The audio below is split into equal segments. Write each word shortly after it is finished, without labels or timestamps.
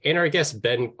and our guest,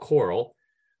 Ben Coral.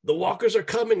 The walkers are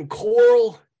coming,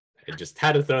 Coral. I just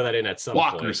had to throw that in at some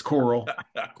Walkers, point. Coral.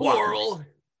 Coral.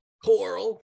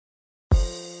 Coral.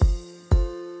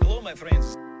 Hello, my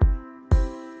friends.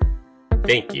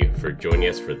 Thank you for joining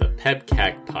us for the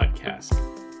PEBCAC podcast,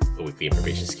 a weekly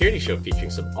information security show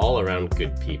featuring some all-around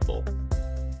good people.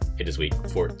 It is week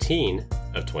 14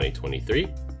 of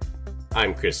 2023.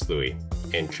 I'm Chris Louie,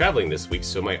 and traveling this week,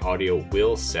 so my audio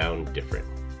will sound different.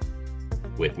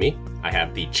 With me, I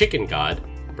have the chicken god,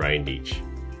 Brian Deach.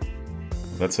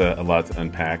 That's a lot to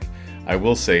unpack. I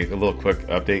will say a little quick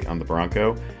update on the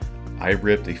Bronco. I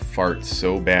ripped a fart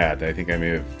so bad that I think I may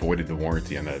have voided the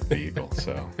warranty on that vehicle.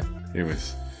 So it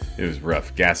was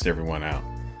rough. Gassed everyone out.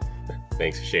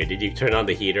 Thanks, Shay. Did you turn on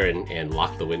the heater and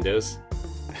lock the windows?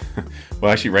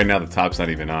 Well, actually, right now the top's not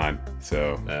even on,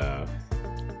 so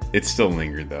it still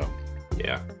lingered though.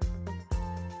 Yeah.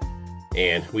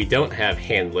 And we don't have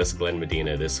handless Glenn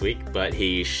Medina this week, but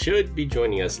he should be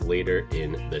joining us later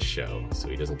in the show, so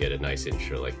he doesn't get a nice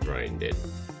intro like Brian did.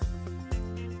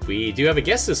 We do have a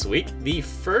guest this week, the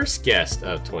first guest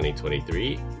of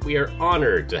 2023. We are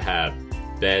honored to have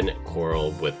Ben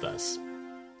Coral with us.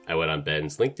 I went on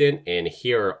Ben's LinkedIn, and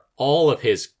here are all of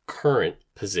his current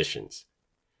positions.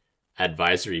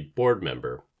 Advisory board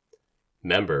member,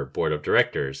 member board of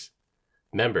directors,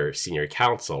 member senior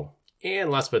counsel,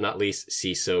 and last but not least,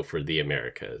 CISO for the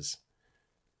Americas.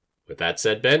 With that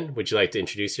said, Ben, would you like to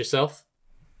introduce yourself?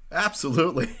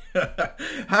 Absolutely.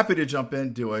 Happy to jump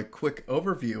in, do a quick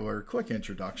overview or quick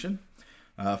introduction.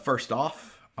 First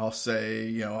off, I'll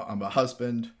say, I'm a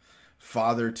husband,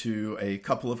 father to a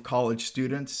couple of college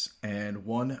students and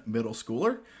one middle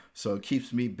schooler, so it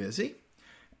keeps me busy.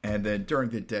 And then during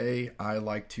the day, I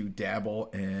like to dabble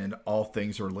in all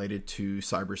things related to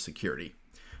cybersecurity.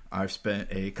 I've spent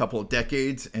a couple of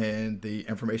decades in the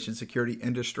information security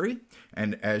industry,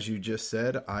 and as you just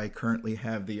said, I currently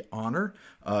have the honor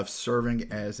of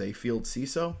serving as a field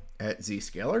CISO at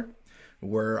Zscaler,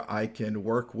 where I can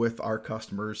work with our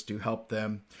customers to help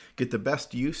them get the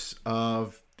best use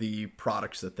of the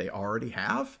products that they already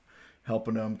have,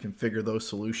 helping them configure those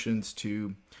solutions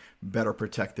to better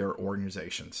protect their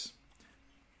organizations.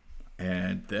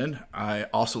 And then I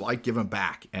also like giving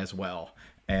back as well.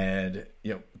 And,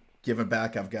 giving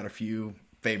back, I've got a few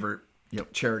favorite,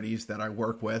 charities that I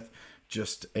work with,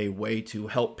 just a way to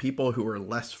help people who are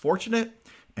less fortunate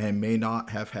and may not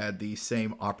have had the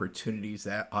same opportunities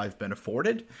that I've been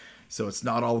afforded. So it's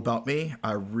not all about me.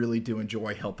 I really do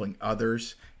enjoy helping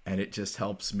others, and it just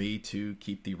helps me to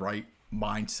keep the right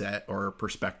mindset or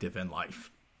perspective in life.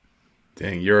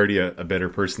 Dang, you're already a better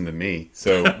person than me.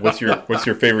 So what's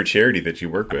your favorite charity that you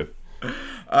work with?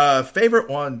 Favorite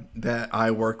one that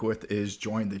I work with is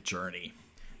Join the Journey.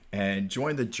 And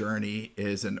Join the Journey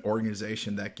is an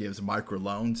organization that gives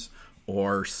microloans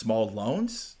or small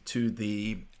loans to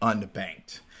the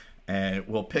unbanked. And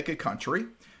we'll pick a country.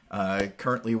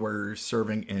 Currently, we're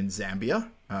serving in Zambia.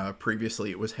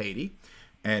 Previously, it was Haiti.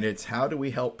 And it's how do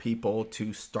we help people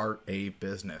to start a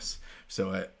business?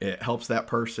 So it helps that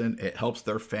person, it helps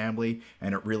their family,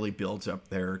 and it really builds up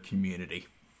their community.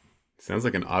 Sounds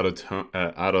like an auto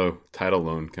title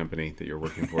loan company that you're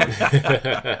working for.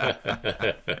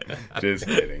 Just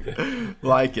kidding.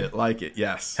 Like it,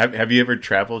 yes. Have you ever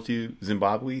traveled to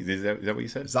Zimbabwe? Is that what you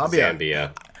said?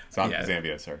 Zambia.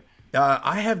 Zambia, sorry.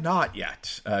 I have not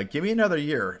yet. Give me another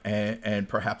year, and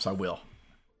perhaps I will.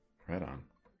 Right on.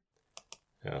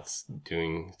 It's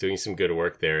doing some good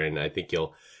work there, and I think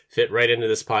you'll fit right into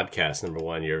this podcast. Number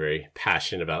one, you're very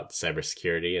passionate about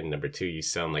cybersecurity, and number two, you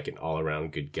sound like an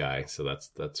all-around good guy. So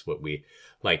that's what we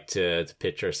like to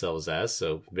pitch ourselves as.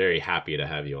 So very happy to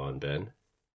have you on, Ben.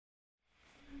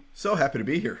 So happy to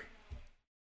be here.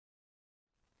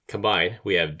 Combined,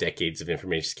 we have decades of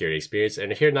information security experience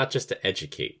and are here not just to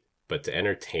educate, but to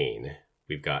entertain.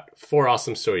 We've got 4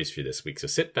 awesome stories for you this week, so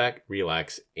sit back,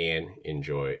 relax, and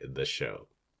enjoy the show.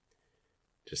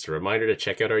 Just a reminder to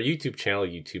check out our YouTube channel,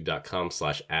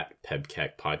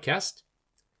 youtube.com/@PEBCAC podcast.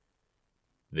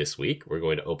 This week, we're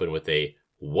going to open with a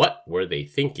What Were They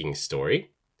Thinking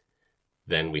story.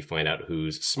 Then we find out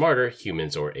who's smarter,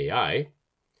 humans or AI.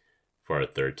 For our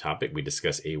third topic, we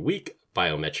discuss a weak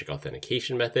biometric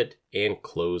authentication method and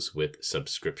close with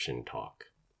subscription talk.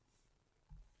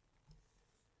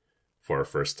 For our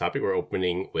first topic, we're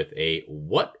opening with a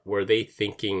What Were They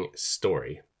Thinking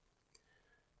story.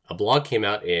 A blog came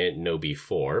out in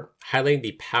KnowBe4 highlighting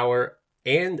the power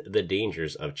and the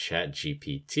dangers of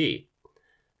ChatGPT.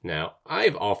 Now,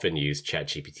 I've often used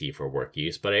ChatGPT for work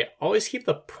use, but I always keep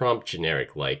the prompt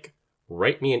generic, like,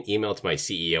 write me an email to my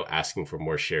CEO asking for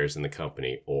more shares in the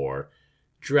company, or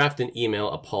draft an email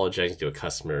apologizing to a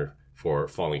customer for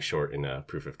falling short in a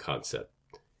proof of concept.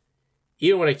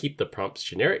 Even when I keep the prompts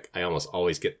generic, I almost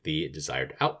always get the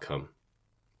desired outcome.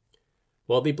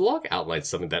 Well, the blog outlines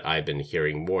something that I've been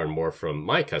hearing more and more from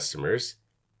my customers.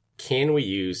 Can we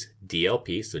use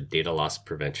DLP, so data loss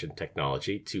prevention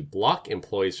technology, to block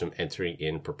employees from entering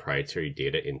in proprietary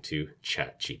data into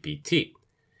ChatGPT?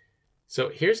 So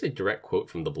here's a direct quote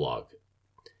from the blog.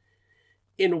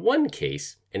 In one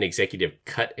case, an executive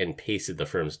cut and pasted the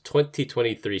firm's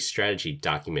 2023 strategy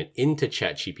document into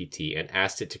ChatGPT and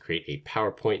asked it to create a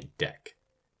PowerPoint deck.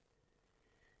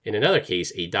 In another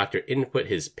case, a doctor input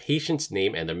his patient's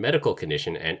name and their medical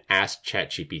condition and asked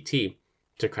ChatGPT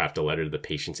to craft a letter to the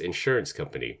patient's insurance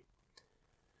company.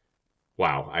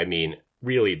 Wow, I mean,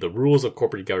 really, the rules of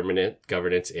corporate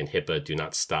governance and HIPAA do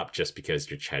not stop just because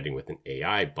you're chatting with an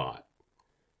AI bot.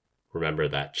 Remember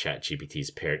that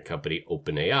ChatGPT's parent company,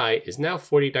 OpenAI, is now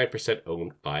 49%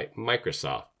 owned by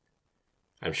Microsoft.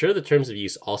 I'm sure the terms of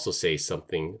use also say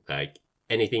something like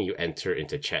anything you enter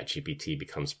into ChatGPT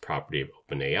becomes property of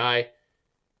OpenAI,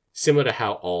 similar to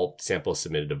how all samples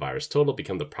submitted to VirusTotal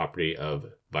become the property of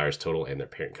VirusTotal and their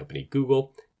parent company,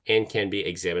 Google, and can be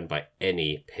examined by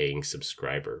any paying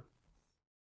subscriber.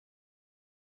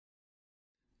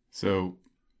 So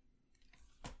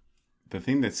the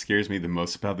thing that scares me the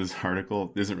most about this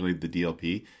article isn't really the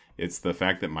DLP. It's the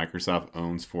fact that Microsoft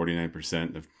owns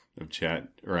 49% of Chat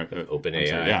or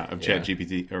OpenAI. Of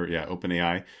ChatGPT or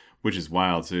OpenAI, which is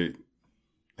wild. So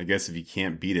I guess if you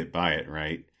can't beat it, buy it,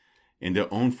 right? And to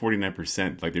own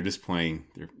 49%, like they're just playing,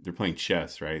 they're playing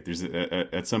chess, right? There's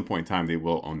at some point in time they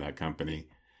will own that company.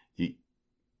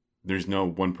 There's no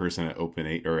one person at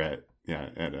OpenAI or at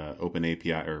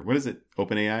OpenAPI or what is it?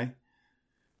 OpenAI.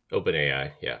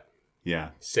 OpenAI, yeah. Yeah.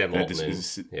 Sam Altman.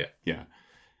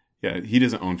 Yeah. He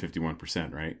doesn't own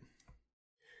 51%, right?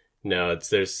 No,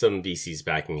 there's some VCs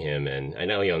backing him, and I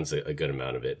know he owns a good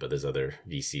amount of it, but there's other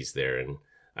VCs there, and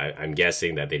I'm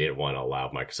guessing that they didn't want to allow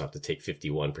Microsoft to take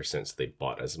 51%, so they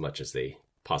bought as much as they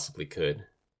possibly could.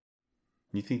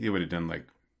 You think they would have done like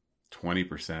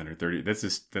 20% or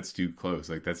 30%? That's too close.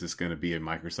 Like that's just going to be a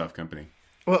Microsoft company.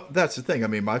 Well, that's the thing. I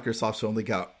mean, Microsoft's only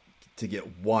got to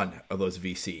get one of those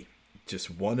VC,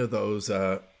 just one of those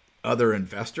other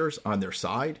investors on their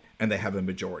side, and they have a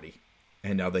majority.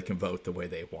 And now they can vote the way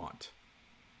they want.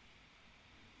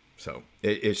 So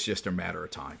it's just a matter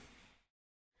of time.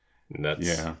 And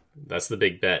that's the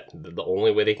big bet. The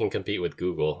only way they can compete with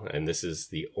Google, and this is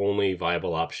the only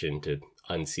viable option to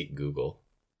unseat Google.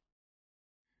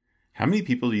 How many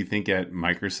people do you think at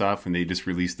Microsoft, when they just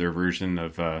released their version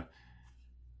of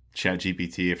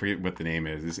ChatGPT, I forget what the name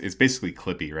is, it's basically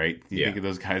Clippy, right? You think of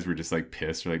those guys were just like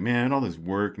pissed. They're like, man, all this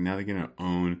work, and now they're going to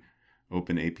own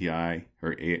OpenAPI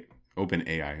or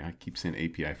OpenAI. I keep saying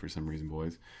API for some reason,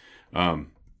 boys.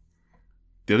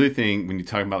 The other thing, when you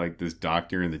talk about like this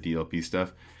doctor and the DLP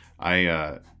stuff, we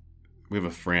have a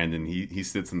friend and he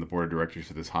sits on the board of directors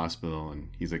for this hospital, and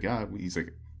he's like,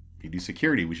 we do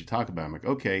security, we should talk about it. I'm like,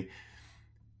 okay.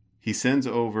 He sends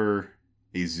over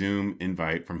a Zoom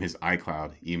invite from his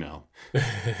iCloud email.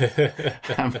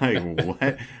 I'm like,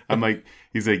 what?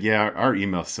 He's like, yeah, our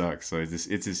email sucks. So it's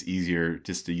just easier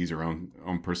just to use our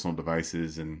own personal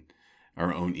devices and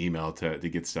our own email to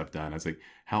get stuff done. I was like,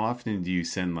 how often do you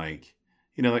send like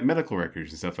medical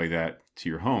records and stuff like that to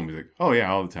your home? He's like, oh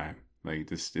yeah, all the time. Like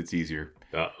just, it's easier.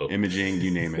 Uh-oh. Imaging,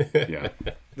 you name it. Yeah.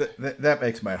 That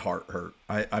makes my heart hurt.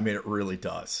 I mean, it really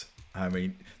does. I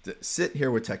mean, sit here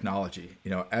with technology,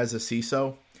 as a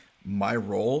CISO, my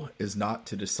role is not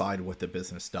to decide what the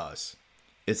business does.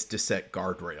 It's to set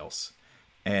guardrails.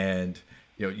 And,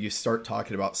 you start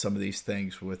talking about some of these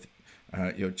things with,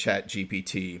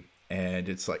 ChatGPT, and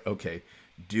it's like, okay,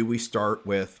 do we start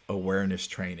with awareness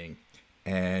training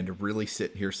and really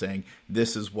sit here saying,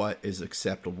 this is what is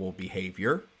acceptable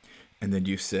behavior? And then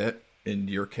you sit, in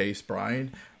your case,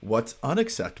 Brian, what's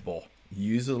unacceptable?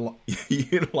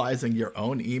 Utilizing your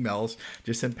own emails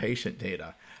to send patient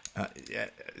data.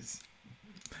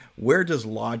 Where does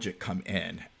logic come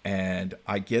in? And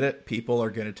I get it. People are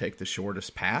going to take the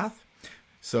shortest path.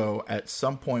 So at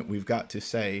some point, we've got to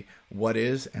say what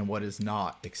is and what is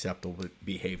not acceptable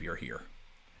behavior here.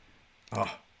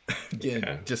 Oh,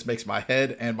 again, just makes my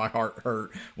head and my heart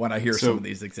hurt when I hear some of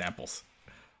these examples.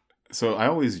 So I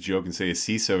always joke and say a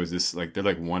CISO is this like they're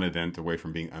like one event away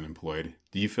from being unemployed.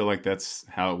 Do you feel like that's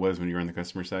how it was when you were on the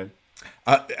customer side?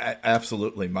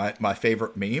 Absolutely. My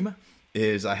favorite meme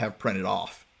is I have printed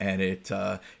off, and it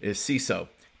is CISO,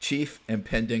 Chief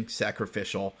Impending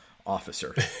Sacrificial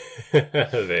Officer.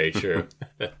 Very true.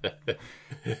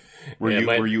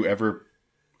 Were you ever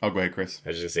Oh, go ahead, Chris. I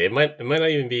was just gonna say it might not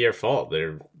even be your fault.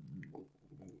 There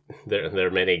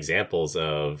are many examples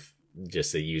of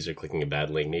just a user clicking a bad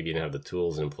link. Maybe you didn't have the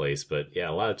tools in place, but yeah,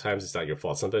 a lot of times it's not your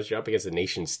fault. Sometimes you're up against a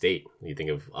nation state. You think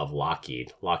of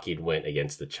Lockheed. Lockheed went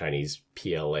against the Chinese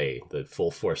PLA, the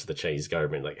full force of the Chinese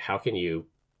government. Like, how can you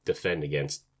defend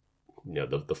against,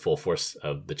 the full force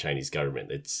of the Chinese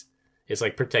government? It's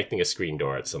like protecting a screen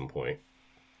door at some point.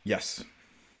 Yes.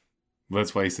 Well,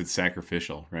 that's why he said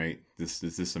sacrificial, right? This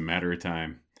is just a matter of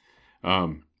time.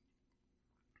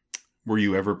 Were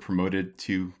you ever promoted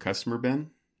to customer,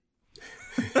 Ben?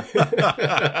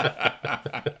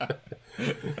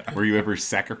 Were you ever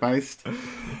sacrificed?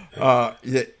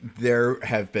 There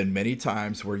have been many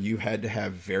times where you had to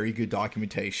have very good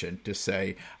documentation to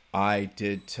say, I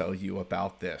did tell you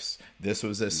about this. This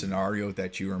was a scenario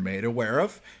that you were made aware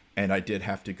of, and I did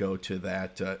have to go to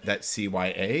that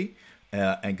CYA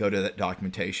and go to that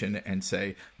documentation and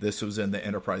say, this was in the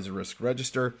Enterprise Risk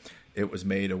Register. It was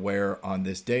made aware on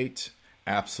this date.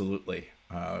 Absolutely.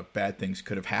 Bad things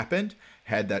could have happened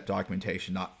had that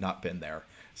documentation not been there.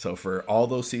 So for all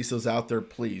those CISOs out there,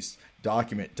 please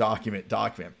document.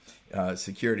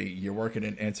 Security, you're working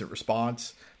in incident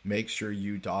response. Make sure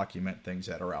you document things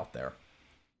that are out there.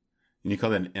 And you call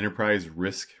that an Enterprise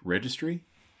Risk Registry?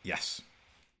 Yes.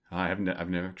 I've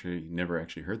never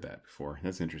actually heard that before.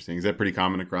 That's interesting. Is that pretty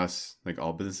common across like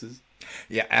all businesses?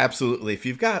 Yeah, absolutely. If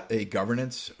you've got a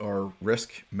governance or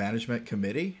risk management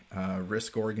committee,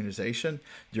 risk organization,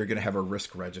 you're going to have a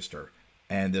risk register.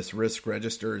 And this risk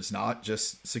register is not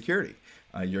just security.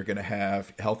 You're going to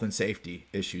have health and safety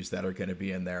issues that are going to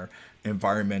be in there,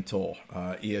 environmental,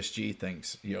 ESG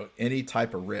things, any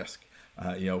type of risk.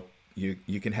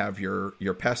 You can have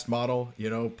your pest model,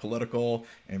 political,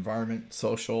 environment,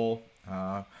 social,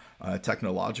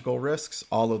 technological risks.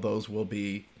 All of those will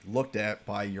be looked at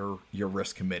by your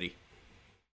risk committee.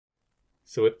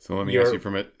 So let me ask you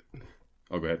from it.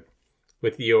 Oh, go ahead.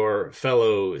 With your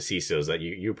fellow CISOs that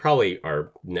you probably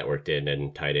are networked in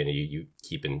and tied in, you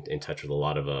keep in touch with a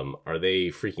lot of them. Are they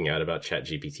freaking out about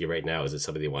ChatGPT right now? Is it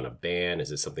something they want to ban? Is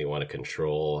it something they want to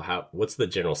control? What's the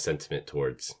general sentiment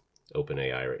towards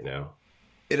OpenAI right now?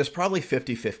 It is probably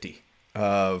 50-50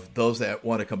 of those that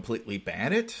want to completely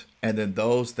ban it, and then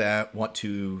those that want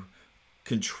to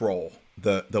control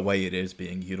the way it is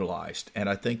being utilized. And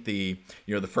I think the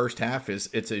first half is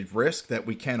it's a risk that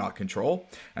we cannot control,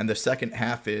 and the second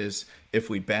half is if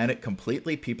we ban it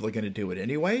completely, people are going to do it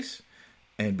anyways,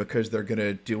 and because they're going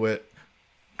to do it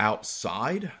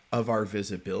outside of our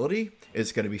visibility,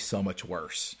 it's going to be so much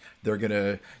worse. They're going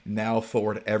to now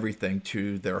forward everything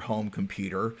to their home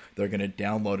computer. They're going to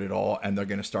download it all, and they're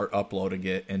going to start uploading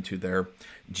it into their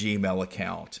Gmail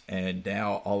account. And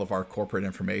now all of our corporate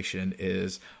information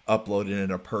is uploaded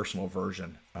in a personal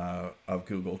version of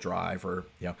Google Drive or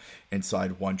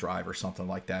inside OneDrive or something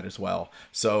like that as well.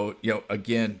 So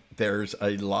again, there's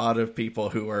a lot of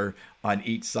people who are on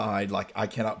each side. Like, I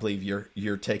cannot believe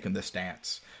you're taking the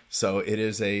stance. So it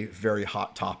is a very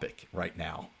hot topic right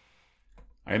now.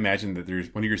 I imagine that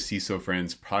there's one of your CISO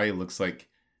friends probably looks like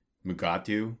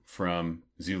Mugatu from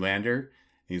Zoolander.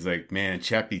 He's like, man,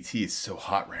 ChatGPT is so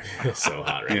hot right now. So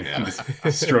hot right now.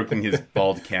 Just stroking his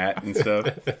bald cat and stuff.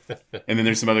 And then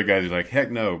there's some other guys who are like,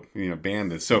 heck no, ban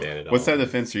this. So what side of the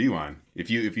fence are you on? If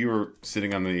you were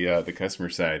sitting on the customer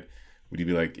side, would you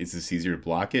be like, is this easier to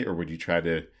block it? Or would you try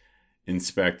to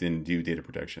inspect and do data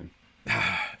protection?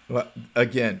 Well,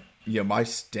 again, my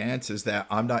stance is that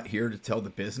I'm not here to tell the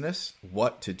business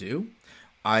what to do.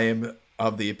 I am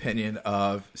of the opinion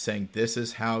of saying this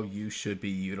is how you should be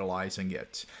utilizing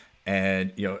it.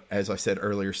 And, as I said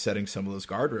earlier, setting some of those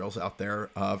guardrails out there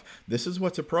of this is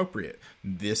what's appropriate.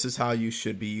 This is how you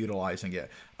should be utilizing it.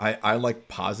 I like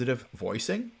positive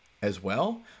voicing as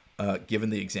well, given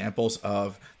the examples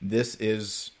of this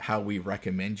is how we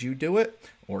recommend you do it,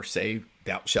 or say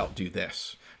thou shalt do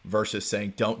this, versus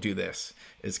saying don't do this.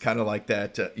 It's kind of like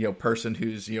that person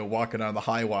who's walking on the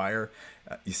high wire.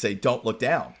 You say don't look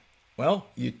down. Well,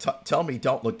 you tell me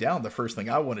don't look down. The first thing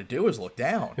I want to do is look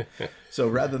down. So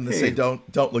rather than say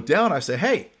don't look down, I say,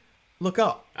 hey, look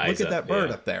up. Look at that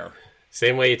bird up there.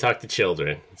 Same way you talk to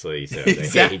children. So you say,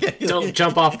 exactly. Hey, don't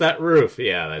jump off that roof.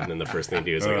 Yeah, and then the first thing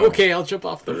you do is like, okay, I'll jump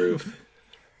off the roof.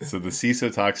 So the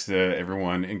CISO talks to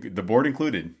everyone, the board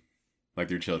included, like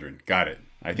their children. Got it.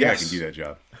 I think I can do that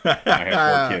job. I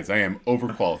have 4 kids. I am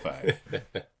overqualified.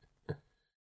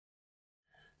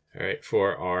 All right,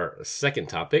 for our second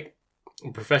topic,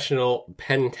 professional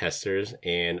pen testers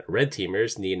and red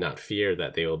teamers need not fear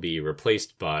that they will be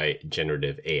replaced by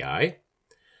generative AI.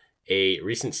 A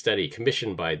recent study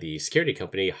commissioned by the security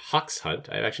company Hunt.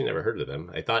 I've actually never heard of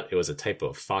them. I thought it was a type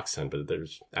of fox hunt, but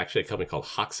there's actually a company called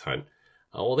Hunt.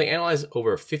 Well, they analyzed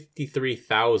over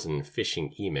 53,000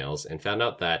 phishing emails and found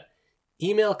out that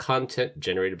email content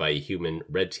generated by a human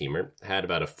red teamer had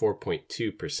about a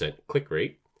 4.2% click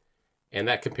rate, and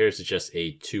that compares to just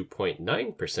a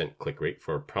 2.9% click rate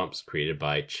for prompts created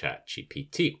by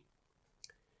ChatGPT.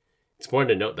 It's important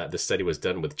to note that this study was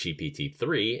done with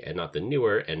GPT-3 and not the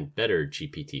newer and better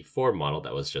GPT-4 model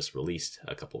that was just released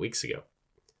a couple weeks ago.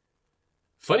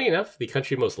 Funny enough, the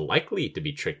country most likely to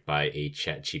be tricked by a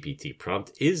ChatGPT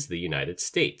prompt is the United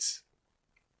States.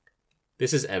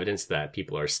 This is evidence that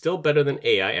people are still better than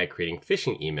AI at creating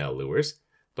phishing email lures,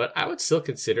 but I would still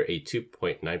consider a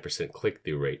 2.9%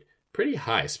 click-through rate pretty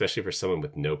high, especially for someone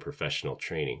with no professional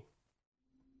training.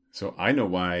 So I know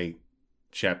why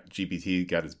ChatGPT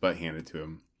got his butt handed to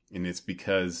him, and it's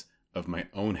because of my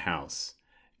own house.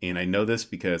 And I know this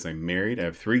because I'm married. I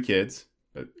have 4 kids,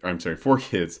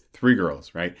 3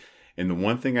 girls, right? And the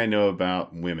one thing I know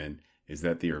about women is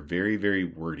that they are very, very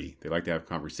wordy. They like to have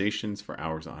conversations for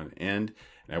hours on end.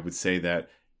 And I would say that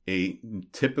a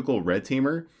typical red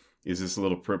teamer is this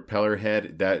little propeller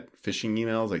head. That phishing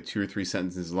email is like 2 or 3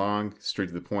 sentences long, straight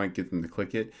to the point, get them to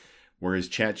click it. Whereas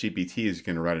ChatGPT is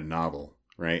going to write a novel,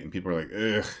 right? And people are like,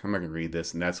 ugh, I'm not going to read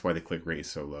this. And that's why the click rate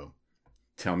is so low.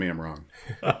 Tell me I'm wrong.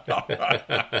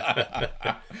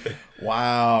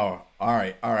 Wow. All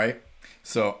right.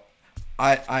 So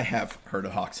I have heard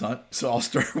of Hunt, so I'll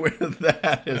start with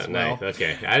that as well. Nice.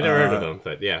 Okay. I never heard of them,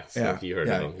 but if you heard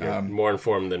of them, you're more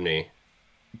informed than me.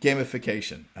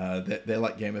 Gamification. They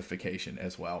like gamification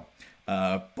as well.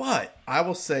 But I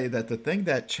will say that the thing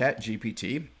that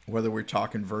ChatGPT, whether we're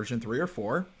talking version 3 or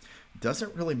 4,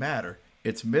 doesn't really matter.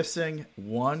 It's missing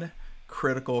one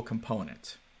critical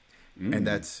component, and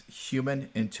that's human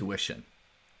intuition.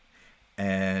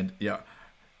 And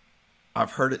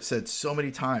I've heard it said so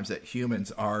many times that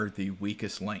humans are the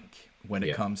weakest link when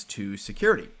it comes to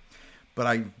security. But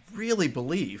I really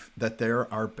believe that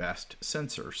they're our best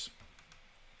sensors.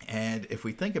 And if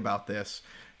we think about this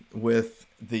with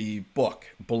the book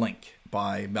Blink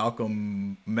by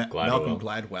Malcolm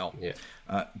Gladwell,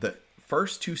 the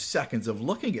first 2 seconds of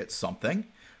looking at something,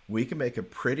 we can make a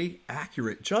pretty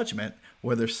accurate judgment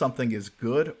whether something is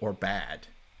good or bad.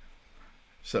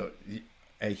 So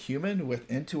a human with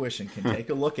intuition can take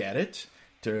a look at it.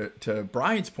 To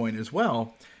Brian's point as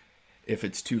well, if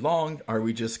it's too long, are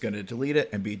we just going to delete it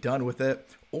and be done with it?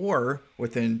 Or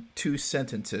within 2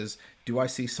 sentences, do I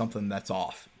see something that's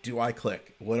off? Do I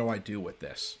click? What do I do with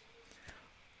this?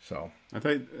 So I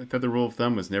thought the rule of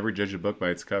thumb was never judge a book by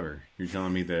its cover. You're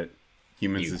telling me that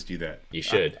humans just do that? You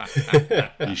should.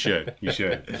 You should.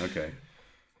 Okay.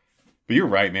 But you're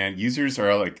right, man. Users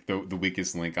are like the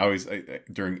weakest link.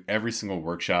 During every single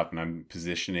workshop, and I'm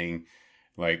positioning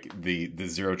like the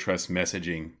zero trust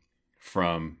messaging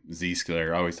from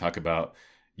Zscaler, I always talk about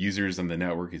users on the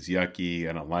network is yucky.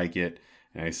 I don't like it.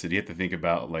 And I said, you have to think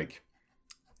about like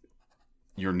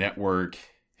your network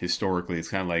historically. It's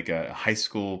kind of like a high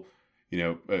school,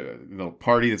 little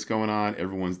party that's going on.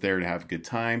 Everyone's there to have a good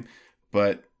time,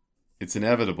 but it's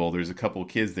inevitable. There's a couple of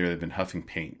kids there that have been huffing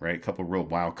paint, right? A couple of real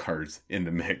wild cards in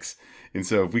the mix. And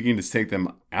so if we can just take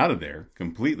them out of there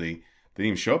completely, they didn't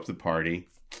even show up to the party,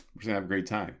 we're going to have a great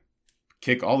time.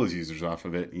 Kick all those users off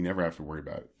of it. You never have to worry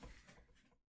about it.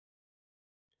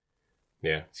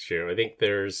 Yeah, it's true. I think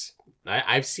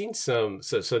I've seen some,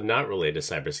 so not related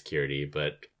to cybersecurity,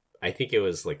 but I think it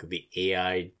was like the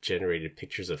AI generated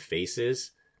pictures of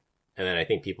faces. And then I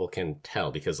think people can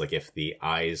tell because like if the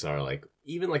eyes are like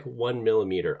even like 1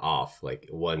 millimeter off, like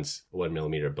one's 1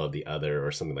 millimeter above the other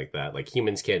or something like that, like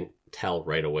humans can tell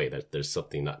right away that there's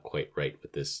something not quite right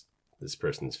with this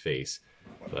person's face.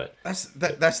 But that's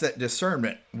that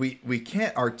discernment. We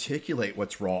can't articulate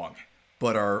what's wrong,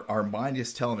 but our mind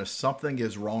is telling us something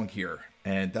is wrong here.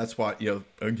 And that's why,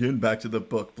 again, back to the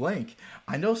book Blink,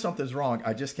 I know something's wrong.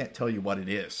 I just can't tell you what it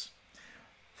is.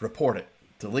 Report it.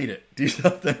 Delete it, do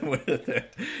something with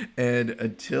it. And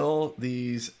until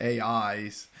these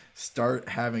AIs start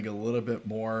having a little bit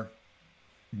more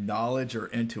knowledge or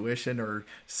intuition or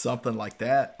something like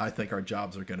that, I think our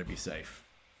jobs are going to be safe.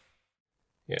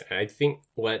 Yeah, I think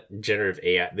what generative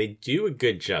AI, they do a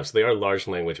good job. So they are large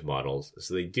language models.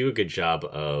 So they do a good job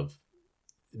of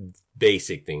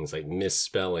basic things like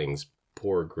misspellings,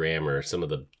 poor grammar, some of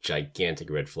the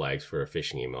gigantic red flags for a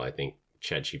phishing email. I think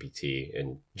ChatGPT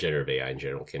and generative AI in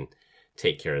general can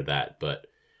take care of that. But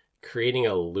creating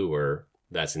a lure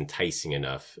that's enticing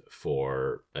enough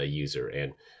for a user.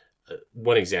 And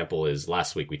one example is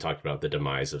last week we talked about the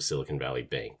demise of Silicon Valley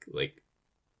Bank. Like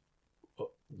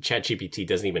ChatGPT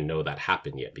doesn't even know that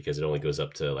happened yet because it only goes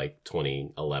up to like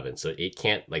 2011. So it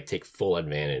can't like take full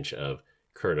advantage of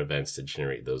current events to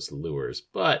generate those lures.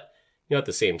 But, at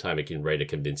the same time, it can write a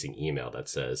convincing email that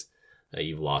says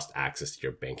you've lost access to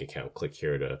your bank account. Click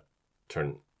here to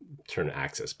turn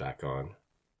access back on.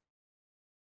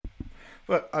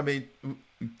 But I mean,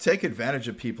 take advantage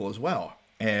of people as well.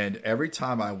 And every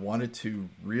time I wanted to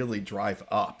really drive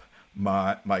up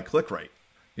my click rate,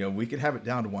 we could have it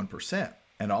down to 1%.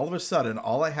 And all of a sudden,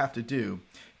 all I have to do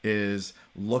is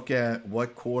look at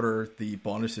what quarter the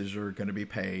bonuses are going to be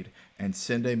paid and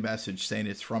send a message saying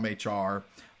it's from HR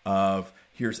of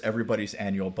here's everybody's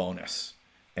annual bonus,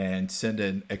 and send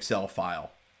an Excel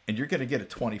file. And you're going to get a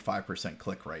 25%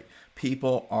 click rate.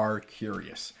 People are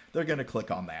curious. They're going to click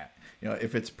on that.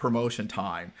 If it's promotion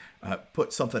time,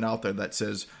 put something out there that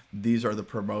says these are the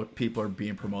people are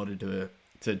being promoted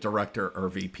to director or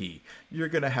VP. You're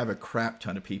going to have a crap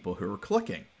ton of people who are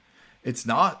clicking. It's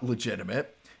not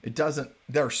legitimate.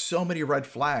 There are so many red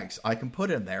flags I can put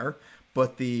in there,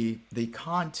 but the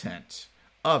content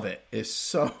of it is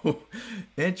so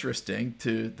interesting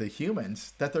to the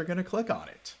humans that they're going to click on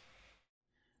it.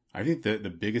 I think the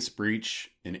biggest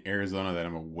breach in Arizona that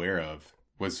I'm aware of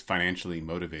was financially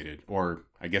motivated, or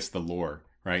I guess the lore,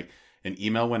 right? An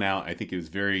email went out. I think it was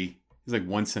like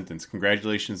one sentence.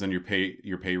 Congratulations on your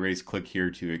pay raise. Click here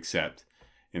to accept.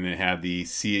 And then it had the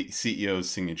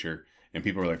CEO's signature. And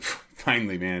people were like,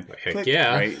 finally, man. Heck click,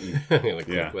 yeah. Right? Like,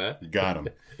 yeah. that. You got them.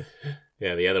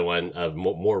 Yeah, the other one of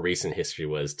more recent history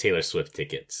was Taylor Swift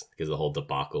tickets, because the whole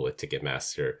debacle with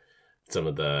Ticketmaster. Some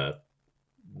of the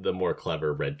more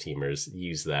clever red teamers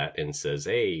use that and says,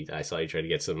 hey, I saw you try to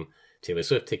get some Taylor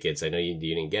Swift tickets. I know you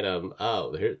didn't get them.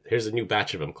 Oh, here's a new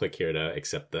batch of them. Click here to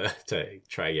accept to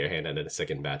try your hand at a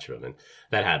second batch of them. And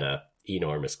that had a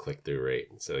enormous click-through rate.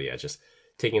 So yeah, just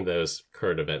taking those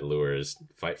current event lures,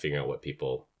 figuring out what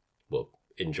people will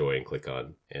enjoy and click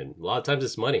on. And a lot of times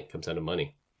it's money. It comes down to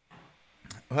money.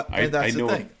 Well, and that's the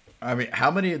thing. I mean,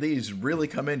 how many of these really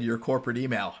come into your corporate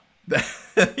email?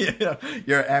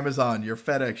 Your Amazon, your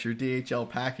FedEx, your DHL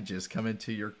packages come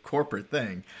into your corporate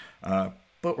thing.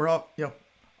 But we're all,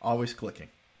 always clicking.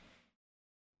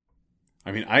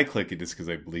 I mean, I click it just because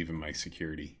I believe in my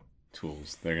security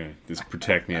tools. They're going to just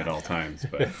protect me at all times.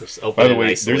 But by the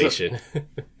way, isolation.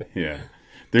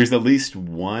 There's at least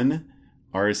one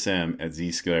RSM at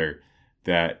Zscaler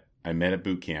that I met at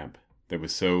boot camp that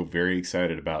was so very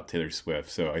excited about Taylor Swift.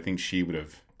 So I think she would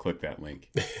have clicked that link.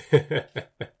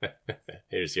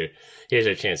 Here's your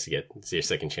chance to it's your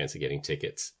second chance of getting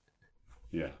tickets.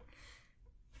 Yeah.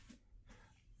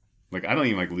 Like, I don't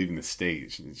even like leaving the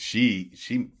stage. She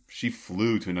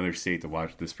flew to another state to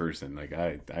watch this person. Like,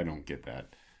 I don't get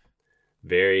that.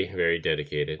 Very, very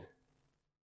dedicated.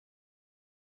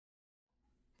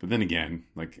 But then again,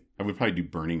 like, I would probably do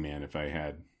Burning Man if I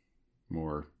had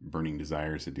more burning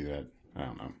desires to do that. I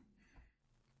don't know.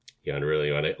 You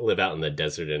really want to live out in the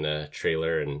desert in a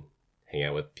trailer and hang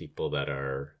out with people that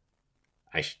are,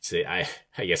 I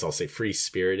guess I'll say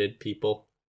free-spirited people.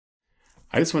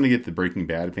 I just want to get the Breaking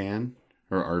Bad van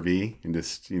or RV and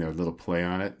just, a little play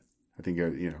on it. I think,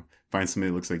 find somebody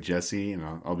that looks like Jesse and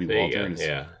I'll be there Walter and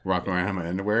just walk around in my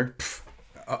underwear.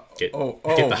 Get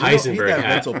the Heisenberg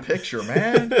hat. Mental picture,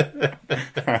 man.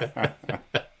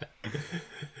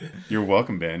 You're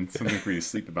welcome, Ben. Something for you to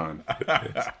sleep upon.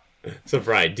 So,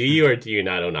 Brian, do you or do you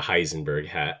not own a Heisenberg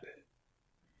hat?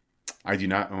 I do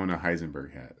not own a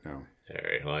Heisenberg hat, no. All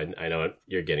right. Well, I know what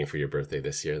you're getting for your birthday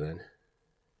this year, then.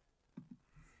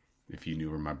 If you knew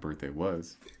where my birthday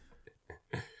was.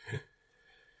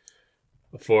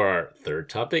 For our third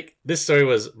topic, this story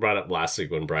was brought up last week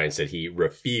when Brian said he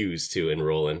refused to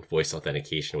enroll in voice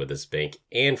authentication with his bank,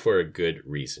 and for a good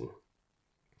reason.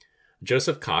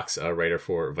 Joseph Cox, a writer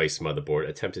for Vice Motherboard,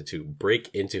 attempted to break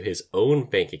into his own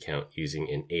bank account using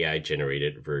an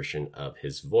AI-generated version of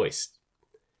his voice.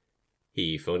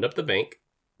 He phoned up the bank,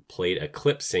 played a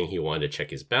clip saying he wanted to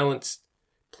check his balance,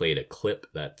 played a clip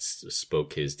that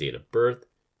spoke his date of birth,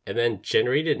 and then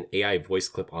generated an AI voice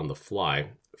clip on the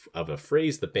fly of a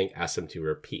phrase the bank asked him to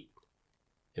repeat.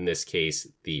 In this case,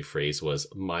 the phrase was,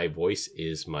 "My voice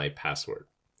is my password."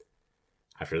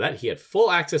 After that, he had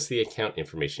full access to the account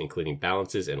information, including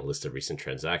balances and a list of recent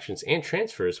transactions and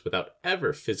transfers, without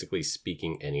ever physically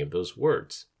speaking any of those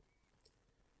words.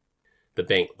 The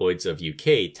bank Lloyds of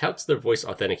UK touts their voice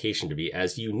authentication to be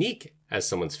as unique as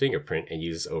someone's fingerprint and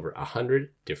uses over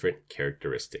 100 different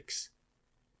characteristics.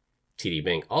 TD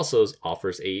Bank also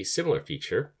offers a similar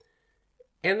feature,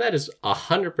 and that is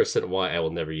 100% why I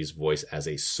will never use voice as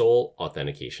a sole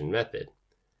authentication method.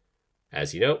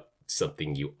 As you know,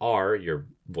 something you are, your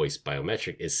voice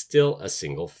biometric, is still a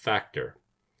single factor.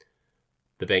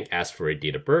 The bank asked for a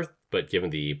date of birth, but given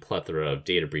the plethora of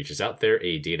data breaches out there,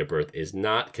 a date of birth is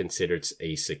not considered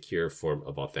a secure form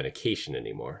of authentication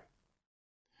anymore.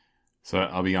 So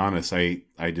I'll be honest, I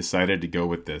decided to go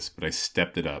with this, but I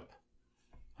stepped it up.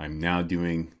 I'm now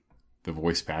doing the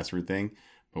voice password thing.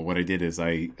 But what I did is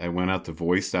I went out to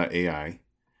voice.ai,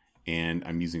 and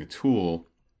I'm using a tool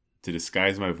to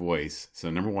disguise my voice.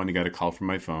 So number one, you got to call from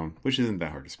my phone, which isn't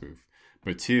that hard to spoof.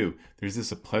 But two,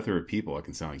 there's a plethora of people. I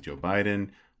can sound like Joe Biden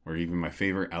or even my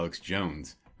favorite, Alex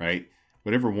Jones, right?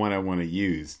 Whatever one I want to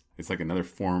use, it's like another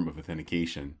form of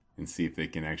authentication, and see if they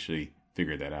can actually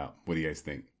figure that out. What do you guys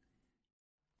think?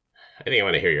 I think I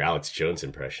want to hear your Alex Jones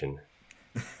impression.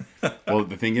 Well,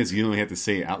 the thing is, you only have to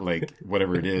say out like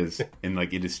whatever it is, and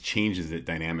like it just changes it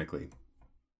dynamically.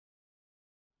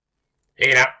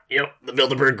 Hey, now, the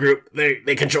Bilderberg Group,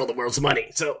 they control the world's money,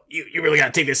 so you really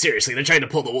got to take this seriously. They're trying to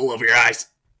pull the wool over your eyes.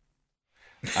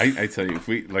 I tell you,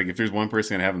 if there's one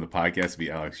person gonna have on the podcast, it'd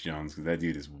be Alex Jones, because that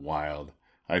dude is wild.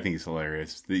 I think he's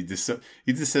hilarious. He just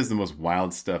says the most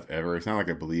wild stuff ever. It's not like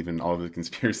I believe in all of the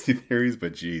conspiracy theories,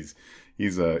 but geez,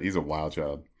 he's a wild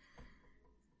child.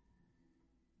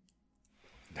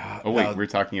 Oh wait, we're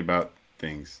talking about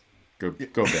things. Go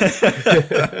Ben.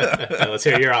 Let's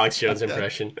hear your Alex Jones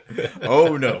impression.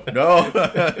 Oh no.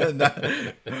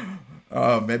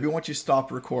 Maybe once you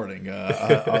stop recording,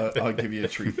 I'll give you a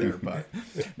treat there. But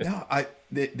no,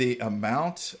 the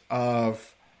amount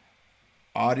of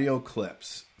audio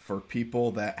clips for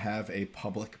people that have a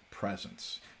public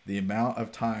presence, the amount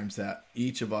of times that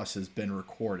each of us has been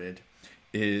recorded,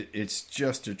 it's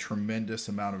just a tremendous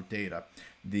amount of data.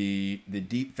 The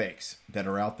deep fakes that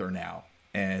are out there now,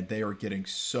 and they are getting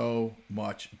so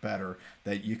much better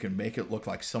that you can make it look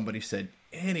like somebody said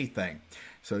anything.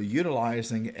 So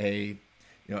utilizing a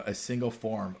single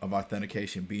form of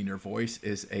authentication being your voice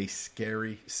is a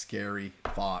scary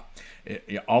thought.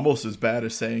 Almost as bad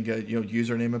as saying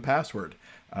username and password.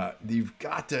 You've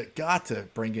got to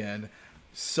bring in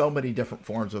so many different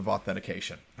forms of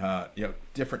authentication.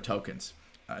 Different tokens.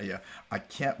 I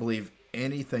can't believe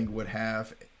anything would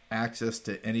have access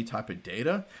to any type of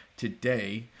data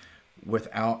today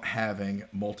without having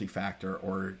multi-factor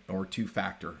or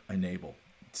two-factor enabled.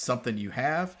 Something you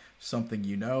have, something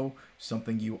you know,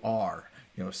 something you are.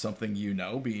 Something you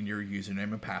know being your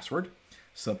username and password,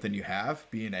 something you have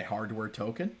being a hardware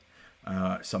token,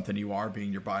 something you are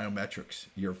being your biometrics,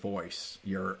 your voice,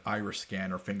 your iris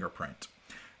scan or fingerprint.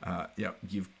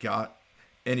 You've got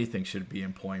anything should be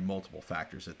employing multiple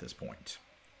factors at this point.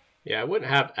 Yeah, I wouldn't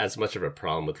have as much of a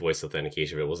problem with voice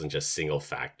authentication if it wasn't just single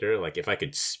factor. Like if I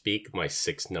could speak my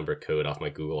 6-number code off my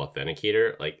Google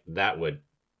Authenticator, like that would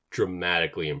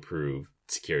dramatically improve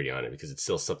security on it because it's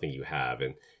still something you have.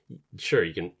 And sure,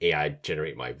 you can AI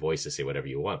generate my voice to say whatever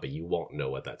you want, but you won't know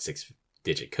what that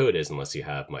 6-digit code is unless you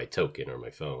have my token or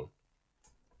my phone.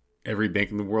 Every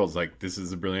bank in the world's like, this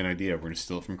is a brilliant idea. We're going to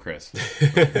steal it from Chris.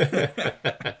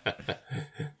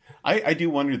 I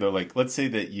do wonder though, like, let's say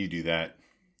that you do that.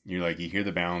 You're like, you hear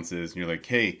the balances and you're like,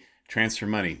 hey, transfer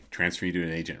money, transfer you to an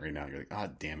agent right now. You're like, ah,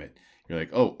 oh, damn it. You're like,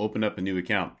 oh, open up a new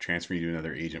account, transfer you to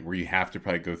another agent, where you have to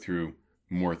probably go through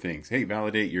more things. Hey,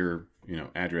 validate your,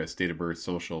 address, date of birth,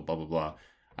 social, blah, blah, blah.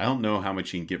 I don't know how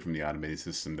much you can get from the automated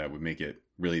system that would make it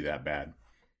really that bad.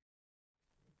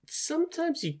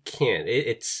 Sometimes you can't.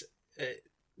 It's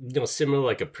similar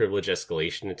like a privilege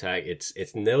escalation attack.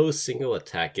 It's no single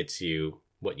attack gets you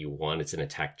what you want. It's an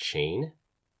attack chain.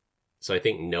 So I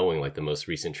think knowing like the most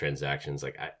recent transactions,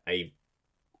 like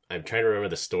I'm trying to remember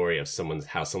the story of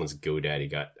how someone's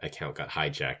GoDaddy account got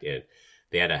hijacked, and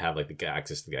they had to have like the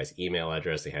access to the guy's email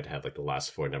address. They had to have like the last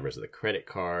 4 numbers of the credit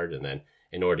card, and then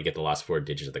in order to get the last 4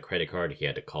 digits of the credit card, he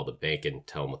had to call the bank and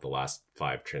tell them what the last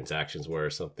 5 transactions were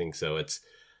or something. So it's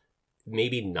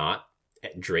maybe not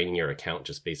draining your account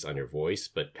just based on your voice,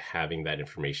 but having that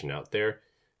information out there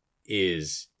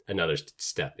is another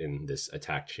step in this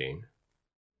attack chain.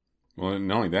 Well,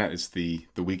 not only that, it's the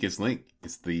weakest link.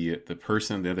 It's the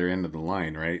person at the other end of the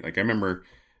line, right? Like I remember,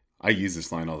 I use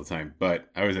this line all the time, but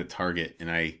I was at Target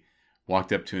and I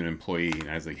walked up to an employee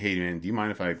and I was like, hey man, do you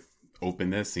mind if I open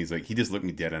this? And he's like, he just looked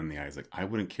me dead on the eye. He's like, I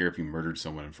wouldn't care if you murdered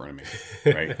someone in front of me,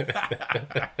 right?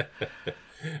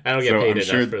 I don't get paid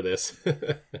enough for this.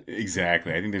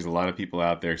 Exactly. I think there's a lot of people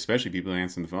out there, especially people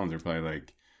answering the phones. They're probably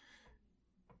like,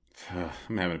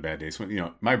 I'm having a bad day.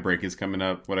 So, my break is coming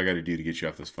up. What I got to do to get you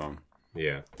off this phone?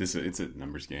 Yeah, it's a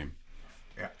numbers game.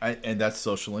 Yeah, and that's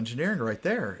social engineering right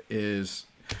there. Is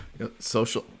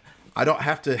social. I don't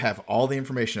have to have all the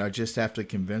information. I just have to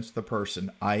convince the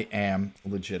person I am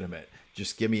legitimate.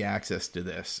 Just give me access to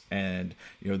this. And,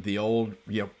 the old,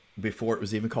 before it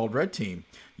was even called Red Team,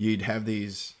 you'd have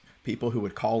these people who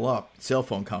would call up cell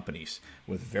phone companies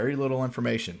with very little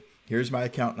information. Here's my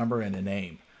account number and a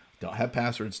name. Don't have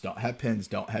passwords, don't have pins,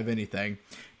 don't have anything.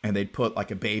 And they'd put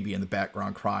like a baby in the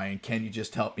background crying, can you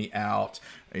just help me out?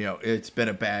 It's been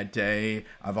a bad day.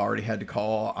 I've already had to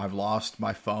call. I've lost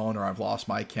my phone or I've lost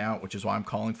my account, which is why I'm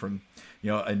calling from,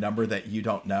 a number that you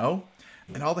don't know.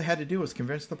 And all they had to do was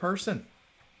convince the person.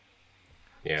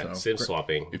 Yeah, SIM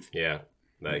swapping. If you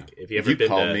if ever you been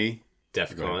call to me,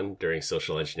 DEF CON during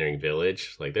Social Engineering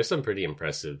Village, like there's some pretty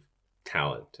impressive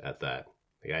talent at that.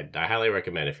 Like, I highly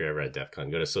recommend if you're ever at DEF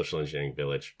CON, go to Social Engineering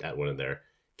Village at one of their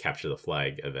Capture the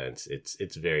Flag events.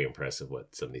 It's very impressive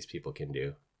what some of these people can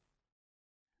do.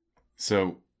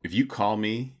 So if you call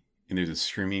me and there's a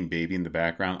screaming baby in the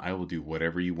background, I will do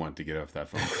whatever you want to get off that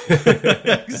phone.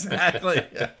 Exactly.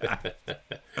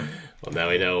 Well, now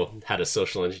we know how to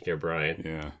social engineer Brian.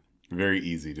 Yeah, very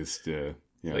easy. Just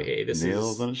Like, hey,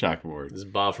 nails on a chalkboard. This is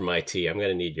Bob from IT. I'm going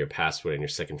to need your password and your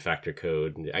second factor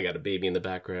code. I got a baby in the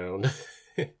background.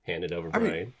 Hand it over,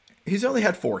 Brian. He's only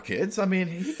had 4 kids.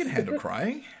 He can handle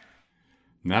crying.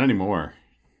 Not anymore.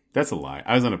 That's a lie.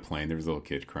 I was on a plane. There was a little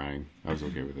kid crying. I was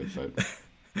okay with it,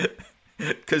 but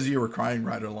because you were crying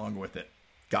right along with it.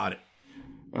 Got it.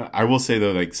 I will say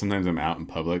though, like sometimes I'm out in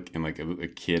public and like a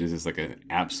kid is just like an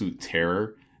absolute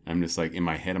terror. I'm just like in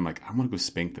my head, I'm like, I want to go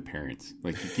spank the parents.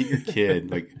 Like, get your kid.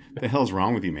 Like, the hell's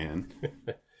wrong with you, man?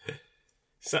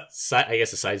 So, I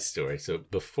guess a side story. So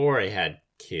before I had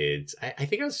kids, I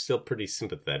think I was still pretty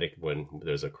sympathetic when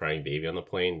there was a crying baby on the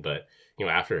plane. But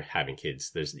after having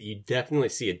kids, you definitely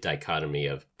see a dichotomy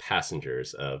of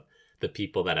passengers. Of the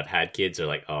people that have had kids are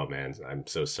like, oh man, I'm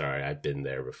so sorry, I've been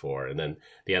there before. And then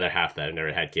the other half that have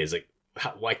never had kids, like,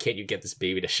 why can't you get this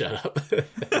baby to shut up?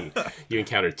 You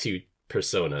encounter 2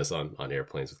 personas on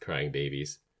airplanes with crying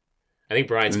babies. I think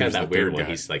Brian's kind of that weird one.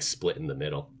 He's like split in the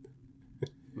middle.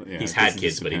 Yeah, he's had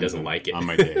kids, but he doesn't like it. On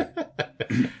my day.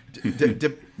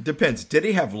 Depends. Did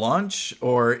he have lunch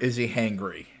or is he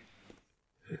hangry?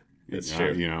 That's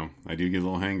true. I do get a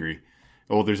little hangry.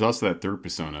 Oh, there's also that third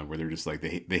persona where they're just like,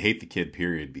 they hate the kid,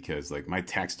 period, because like my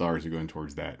tax dollars are going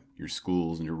towards that. Your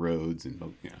schools and your roads and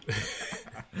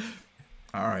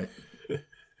All right.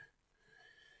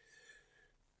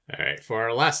 All right, for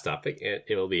our last topic,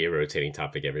 it will be a rotating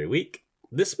topic every week.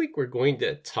 This week, we're going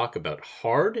to talk about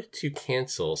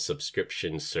hard-to-cancel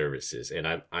subscription services, and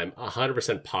I'm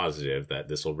 100% positive that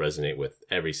this will resonate with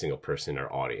every single person in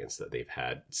our audience, that they've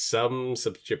had some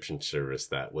subscription service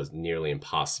that was nearly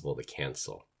impossible to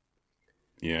cancel.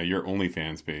 Yeah, your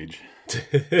OnlyFans page.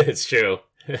 It's true.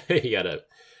 You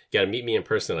gotta meet me in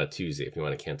person on a Tuesday if you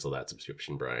want to cancel that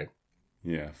subscription, Brian.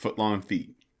 Yeah, foot-long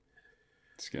feet.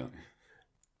 Scary.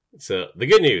 So the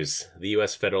good news, the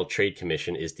U.S. Federal Trade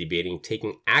Commission is debating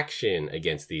taking action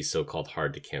against these so-called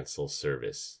hard-to-cancel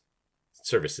services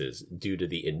due to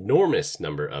the enormous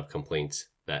number of complaints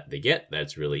that they get.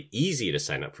 That's really easy to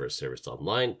sign up for a service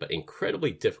online, but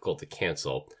incredibly difficult to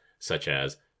cancel, such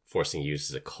as forcing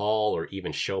users to call or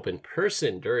even show up in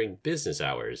person during business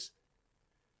hours.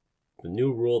 The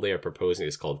new rule they are proposing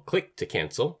is called Click to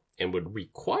Cancel, and would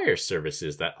require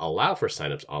services that allow for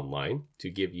signups online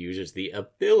to give users the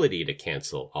ability to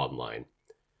cancel online.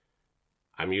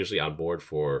 I'm usually on board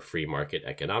for free market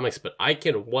economics, but I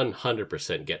can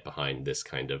 100% get behind this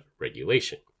kind of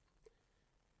regulation.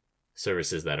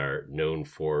 Services that are known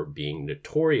for being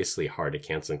notoriously hard to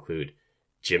cancel include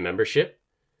gym membership,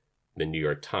 the New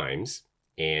York Times,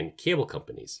 and cable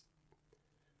companies.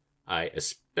 I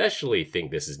especially think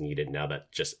this is needed now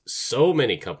that just so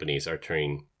many companies are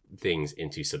turning things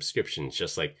into subscriptions,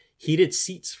 just like heated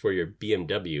seats for your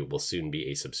BMW will soon be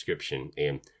a subscription,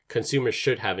 and consumers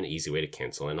should have an easy way to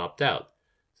cancel and opt out.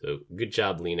 So good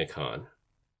job, Lena Khan.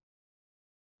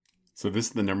 So this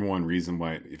is the number one reason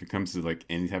why, if it comes to like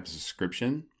any type of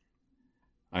subscription,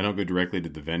 I don't go directly to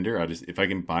the vendor. If I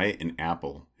can buy it in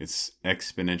Apple, it's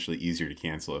exponentially easier to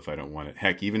cancel if I don't want it.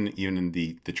 Heck, even in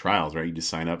the trials, right? You just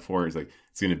sign up for it. It's like,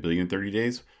 it's going to bill you in 30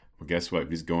 days. Well, guess what?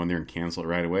 Just go in there and cancel it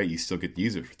right away. You still get to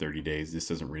use it for 30 days. This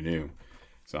doesn't renew.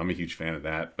 So I'm a huge fan of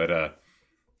that. But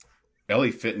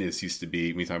LA Fitness used to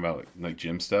be, when you talk about like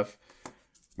gym stuff,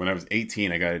 when I was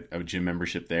 18, I got a gym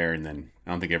membership there, and then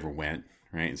I don't think I ever went,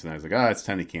 right? And so I was like, it's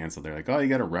time to cancel. They're like, you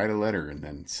got to write a letter and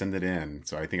then send it in.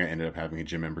 So I think I ended up having a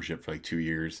gym membership for like 2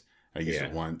 years. I used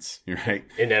it once, right?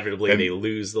 Inevitably, they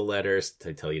lose the letters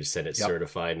to tell you to send it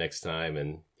certified next time.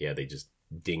 And they just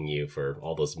ding you for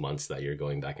all those months that you're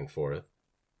going back and forth.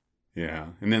 Yeah.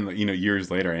 And then, years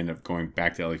later, I ended up going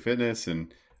back to LA Fitness,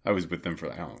 and I was with them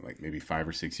for, I don't know, like maybe 5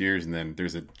 or 6 years. And then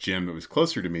there's a gym that was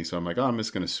closer to me. So I'm like, oh, I'm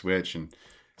just going to switch. And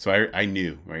so I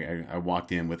knew, right? I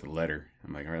walked in with a letter.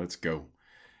 I'm like, all right, let's go.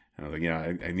 And I was like,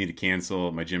 yeah, I need to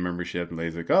cancel my gym membership. And the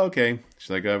lady's like, oh, okay. She's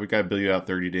like, we got to bill you out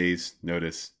 30 days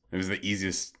notice. It was the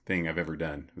easiest thing I've ever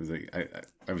done. It was like,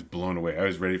 I was blown away. I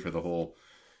was ready for the whole,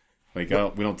 like,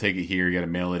 oh, we don't take it here. You got to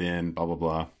mail it in, blah, blah,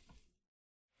 blah.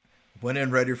 Went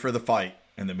in ready for the fight,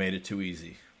 and they made it too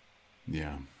easy.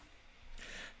 Yeah.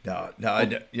 No,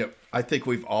 I think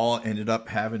we've all ended up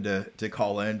having to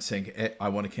call in saying, hey, I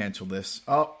want to cancel this.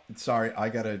 Oh, sorry, I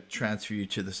got to transfer you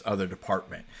to this other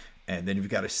department. And then you've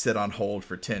got to sit on hold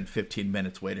for 10, 15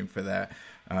 minutes waiting for that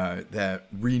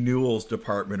renewals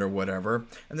department or whatever.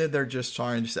 And then they're just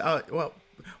trying to say, oh, well,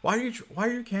 why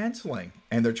are you canceling?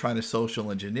 And they're trying to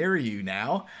social engineer you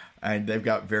now. And they've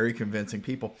got very convincing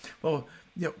people. Well,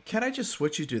 can I just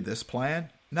switch you to this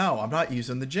plan? No, I'm not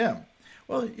using the gym.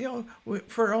 Well,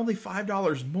 for only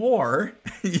 $5 more,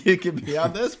 you can be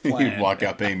on this plan. You walk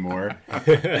out paying more.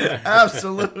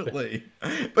 Absolutely.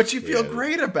 But you feel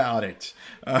great about it.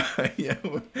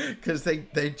 Because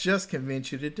they just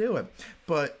convince you to do it.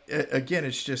 But again,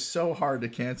 it's just so hard to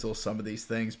cancel some of these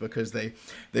things because they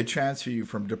transfer you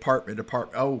from department to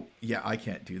department. Oh, yeah, I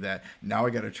can't do that. Now I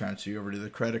got to transfer you over to the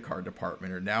credit card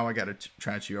department, or now I got to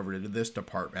transfer you over to this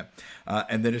department.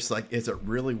 And then it's like, is it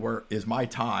really is my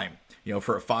time?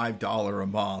 For a $5 a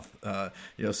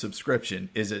month, subscription,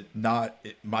 is it not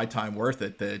my time worth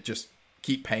it to just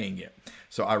keep paying it?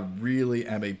 So I really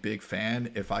am a big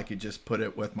fan. If I could just put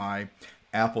it with my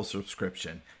Apple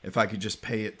subscription, if I could just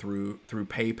pay it through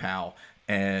PayPal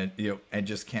and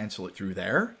just cancel it through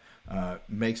there,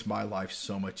 makes my life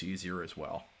so much easier as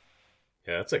well.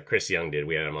 Yeah, that's what Chris Young did.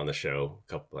 We had him on the show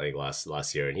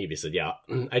last year, and he said, "Yeah,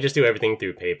 I just do everything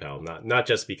through PayPal, not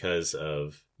just because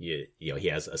of he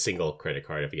has a single credit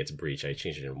card. If it gets breached, I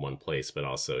change it in one place, but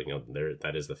also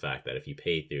that is the fact that if you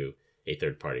pay through a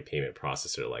third party payment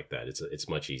processor like that, it's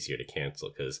much easier to cancel.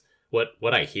 Because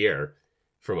what I hear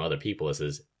from other people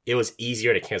is it was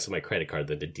easier to cancel my credit card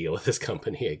than to deal with this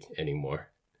company anymore."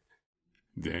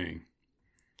 Dang,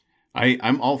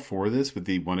 I'm all for this with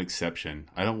the one exception.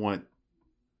 I don't want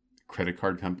credit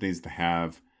card companies to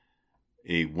have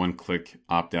a one-click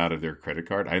opt-out of their credit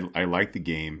card. I like the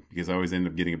game because I always end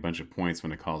up getting a bunch of points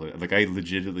when I call it. Like I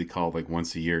legitimately call like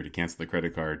once a year to cancel the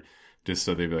credit card just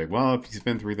so they'd be like, well, if you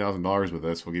spend $3,000 with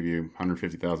us, we'll give you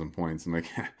 150,000 points. I'm like,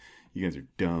 you guys are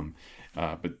dumb,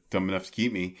 but dumb enough to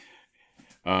keep me.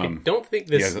 I don't think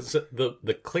this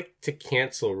the click to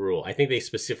cancel rule. I think they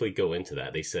specifically go into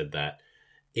that. They said that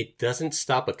it doesn't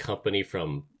stop a company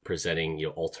from presenting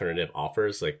alternative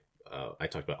offers. Like I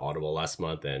talked about Audible last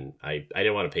month, and I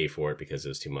didn't want to pay for it because it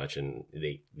was too much, and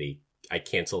I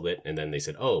canceled it, and then they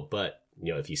said, oh, but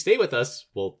if you stay with us,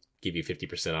 we'll give you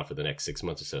 50% off for the next 6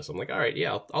 months or so. So I'm like, all right,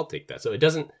 yeah, I'll take that. So it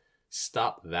doesn't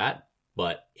stop that,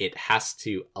 but it has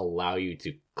to allow you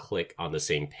to click on the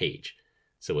same page.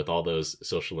 So with all those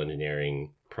social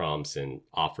engineering prompts and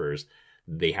offers,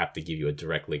 they have to give you a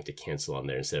direct link to cancel on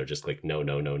there instead of just click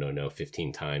no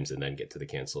 15 times and then get to the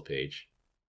cancel page.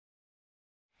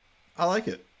 I like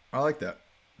it. I like that.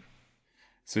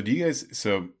 So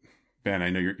Ben, I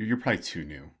know you're probably too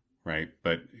new, right?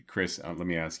 But Chris, let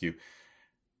me ask you.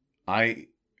 I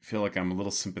feel like I'm a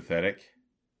little sympathetic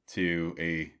to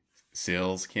a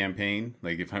sales campaign.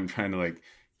 Like if I'm trying to like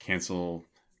cancel,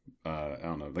 I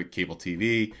don't know, like cable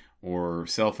TV or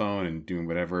cell phone and doing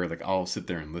whatever, like I'll sit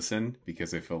there and listen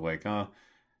because I feel like,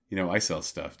 I sell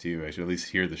stuff too. I should at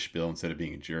least hear the spiel instead of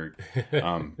being a jerk.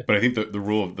 But I think the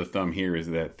rule of the thumb here is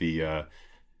that the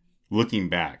looking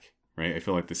back, right? I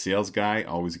feel like the sales guy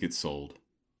always gets sold.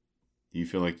 Do you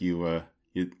feel like you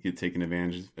get taken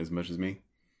advantage as much as me?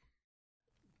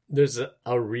 There's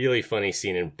a really funny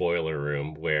scene in Boiler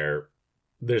Room where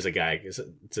there's a guy.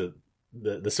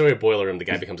 The story of Boiler Room, the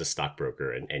guy becomes a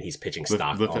stockbroker and he's pitching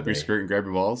stock. Lift up your skirt and grab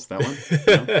your balls. That one.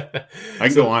 No? I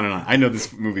can go on and on. I know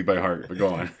this movie by heart, but go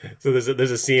on. So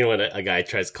there's a scene when a guy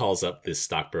calls up this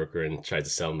stockbroker and tries to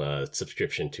sell him a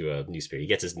subscription to a newspaper. He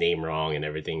gets his name wrong and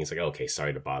everything. He's like, okay,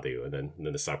 sorry to bother you. And then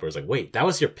the stockbroker's like, wait, that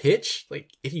was your pitch?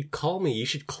 Like, if you call me, you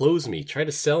should close me. Try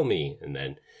to sell me. And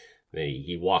then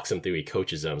he walks him through. He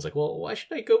coaches him. He's like, well, why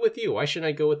should I go with you? Why shouldn't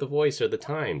I go with the Voice or the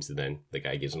Times? And then the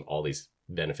guy gives him all these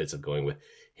benefits of going with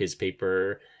his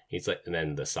paper. He's like, and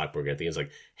then the stockbroker at the end is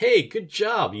like, hey, good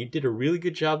job. You did a really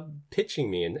good job pitching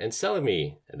me and selling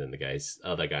me. And then the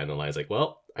other guy on the line is like,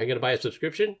 well, are you going to buy a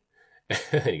subscription?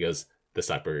 And the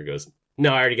stockbroker goes,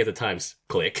 no, I already get the Times.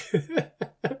 Click.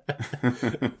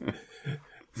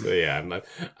 So yeah,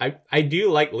 I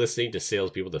do like listening to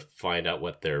salespeople to find out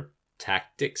what their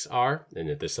tactics are, and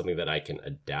if there's something that I can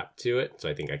adapt to it, so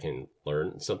I think I can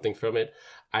learn something from it.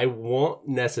 I won't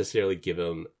necessarily give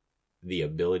them the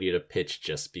ability to pitch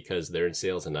just because they're in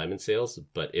sales and I'm in sales,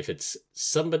 but if it's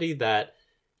somebody that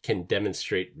can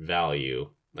demonstrate value,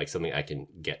 like something I can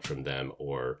get from them,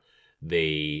 or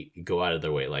they go out of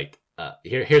their way, like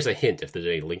here's a hint if there's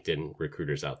any LinkedIn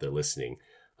recruiters out there listening.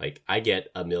 Like, I get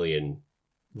 1 million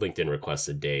LinkedIn requests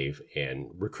a day, and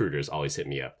recruiters always hit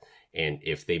me up. And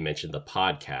if they mention the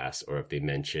podcast, or if they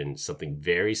mention something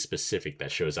very specific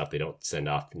that shows up, they don't send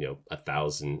off,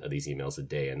 1,000 of these emails a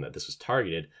day, and that this was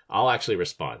targeted, I'll actually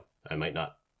respond. I might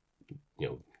not,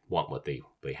 want what they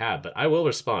have, but I will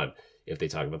respond if they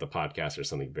talk about the podcast or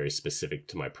something very specific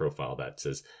to my profile that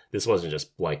says this wasn't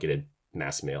just blanketed,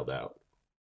 mass mailed out.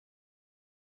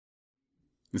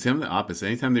 See, I'm the opposite.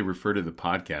 Anytime they refer to the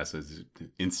podcast as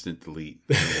instant delete,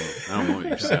 I don't know what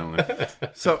you're selling.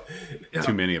 So,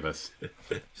 too many of us.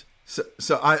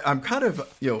 So I'm kind of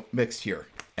mixed here.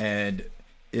 And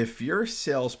if you're a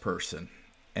salesperson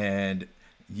and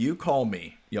you call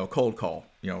me, cold call,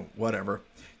 whatever,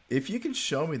 if you can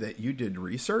show me that you did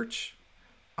research,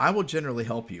 I will generally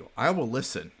help you. I will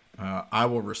listen. I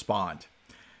will respond.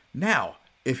 Now,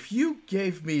 if you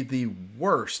gave me the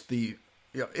worst,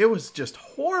 it was just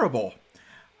horrible.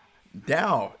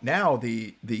 Now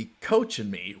the coach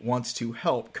in me wants to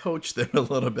help coach them a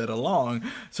little bit along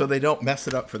so they don't mess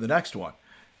it up for the next one.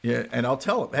 Yeah, and I'll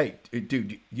tell them, hey,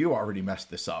 dude, you already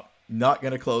messed this up. Not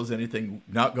going to close anything,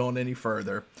 not going any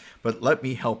further, but let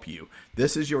me help you.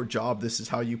 This is your job. This is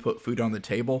how you put food on the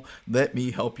table. Let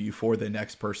me help you for the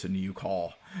next person you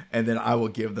call. And then I will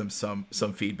give them some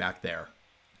feedback there.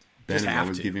 Ben and I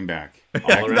was giving back.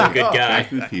 All around good guy.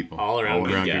 Back with people. All around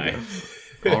good guy.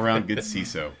 All around good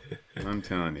CISO. I'm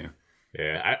telling you.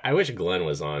 Yeah, I wish Glenn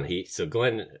was on. So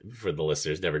Glenn, for the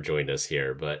listeners, never joined us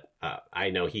here, but I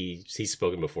know he's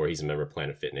spoken before. He's a member of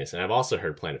Planet Fitness, and I've also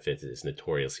heard Planet Fitness is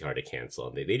notoriously hard to cancel.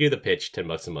 They do the pitch,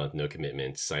 $10 a month, no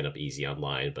commitment, sign up easy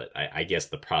online, but I guess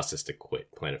the process to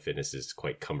quit Planet Fitness is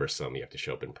quite cumbersome. You have to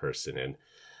show up in person, and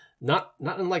not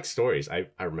unlike stories. I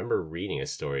remember reading a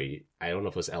story. I don't know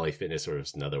if it was LA Fitness or it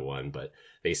was another one, but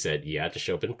they said you have to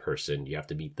show up in person. You have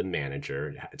to meet the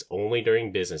manager. It's only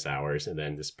during business hours. And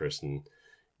then this person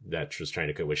that was trying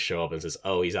to quit would show up and says,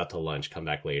 oh, he's out to lunch. Come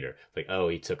back later. Like, oh,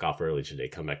 he took off early today.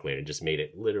 Come back later. Just made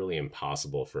it literally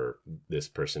impossible for this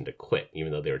person to quit,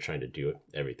 even though they were trying to do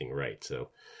everything right. So,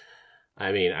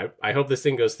 I mean, I hope this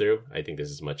thing goes through. I think this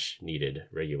is much needed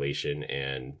regulation,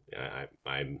 and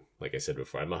I'm like I said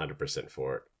before, I'm 100%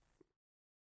 for it.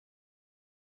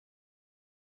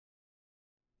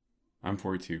 I'm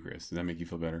for it too, Chris. Does that make you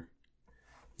feel better?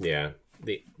 Yeah.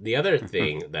 The other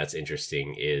thing that's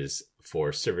interesting is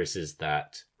for services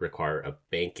that require a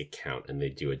bank account and they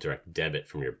do a direct debit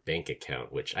from your bank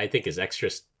account, which I think is extra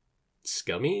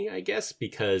scummy, I guess,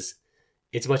 because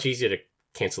it's much easier to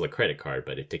cancel a credit card,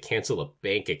 but to cancel a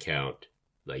bank account,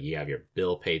 like you have your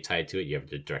bill pay tied to it, you have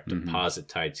the direct deposit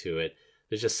tied to it.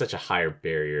 There's just such a higher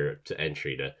barrier to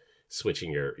entry to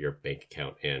switching your bank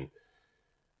account. And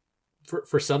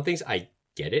for some things, I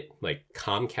get it. Like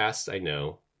Comcast, I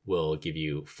know, will give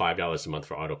you $5 a month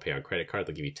for auto pay on credit card.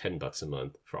 They'll give you $10 a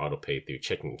month for auto pay through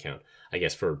checking account. I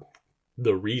guess for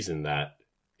the reason that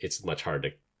it's much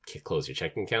harder to close your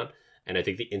checking account. And I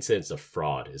think the incidence of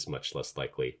fraud is much less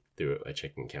likely through a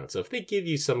checking account. So if they give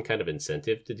you some kind of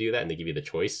incentive to do that and they give you the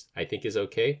choice, I think is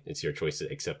okay. It's your choice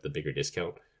to accept the bigger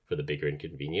discount for the bigger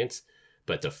inconvenience.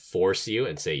 But to force you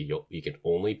and say you can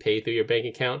only pay through your bank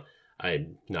account,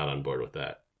 I'm not on board with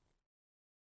that.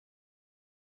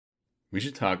 We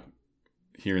should talk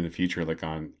here in the future, like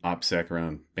on OPSEC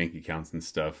around bank accounts and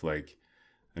stuff. Like,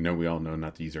 I know we all know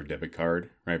not to use our debit card,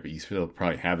 right? But you still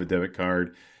probably have a debit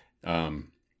card.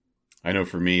 I know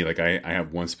for me, like I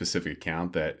have one specific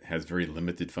account that has very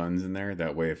limited funds in there.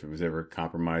 That way, if it was ever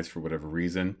compromised for whatever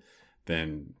reason,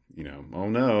 then, oh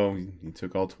no, you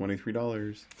took all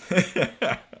 $23.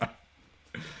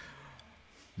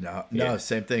 No,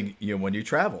 same thing. When you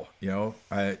travel,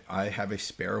 I have a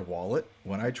spare wallet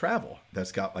when I travel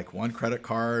that's got like one credit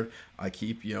card. I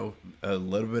keep, a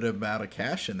little bit of amount of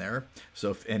cash in there.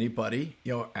 So if anybody,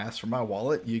 asks for my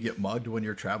wallet, you get mugged when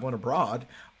you're traveling abroad.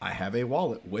 I have a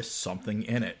wallet with something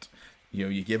in it.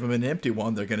 You give them an empty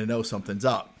one, they're going to know something's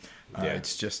up.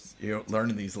 It's just,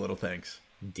 learning these little things.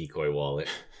 Decoy wallet.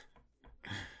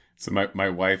 So my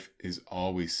wife is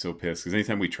always so pissed because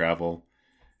anytime we travel,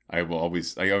 I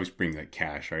always bring like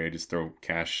cash, right? I just throw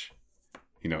cash,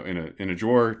 in a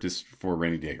drawer just for a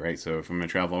rainy day, right? So if I'm gonna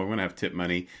travel, I want to have tip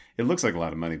money. It looks like a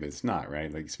lot of money, but it's not,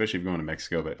 right? Like especially if you're going to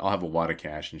Mexico. But I'll have a wad of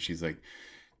cash, and she's like,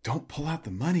 "Don't pull out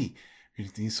the money.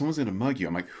 someone's gonna mug you.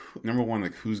 I'm like, number one,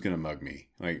 like, who's gonna mug me?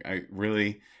 Like, I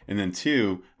really, and then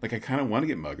two, like, I kind of want to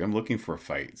get mugged. I'm looking for a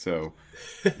fight. So,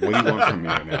 what do you want from me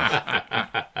right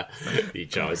now?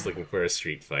 Each always looking for a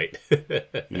street fight.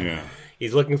 Yeah,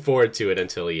 he's looking forward to it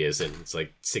until he isn't. It's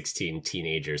like 16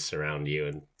 teenagers surround you,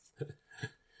 and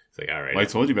it's like, all right. Well, I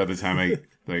told you about the time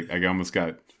I almost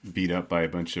got beat up by a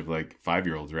bunch of like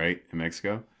 5-year-olds, right, in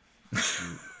Mexico.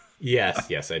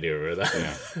 Yes, I do remember that.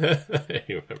 Yeah. I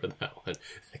do remember that one.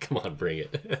 Come on, bring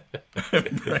it.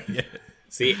 Bring it.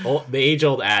 See, the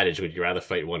age-old adage: would you rather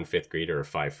fight 1 5th grader or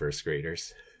 5 first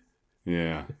graders?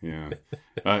 Yeah.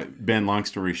 Ben, long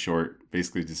story short,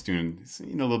 basically just doing a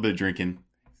little bit of drinking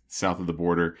south of the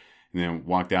border, and then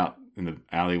walked out in the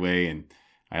alleyway, and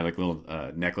I had like a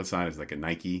little necklace on. It was like a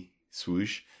Nike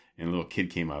swoosh, and a little kid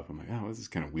came up. I'm like, oh, this is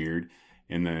kind of weird.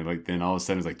 And then all of a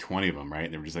sudden, it was like 20 of them, right?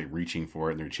 And they were just like reaching for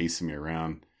it, and they're chasing me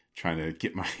around, trying to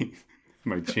get my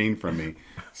my chain from me.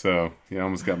 So I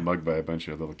almost got mugged by a bunch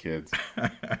of little kids.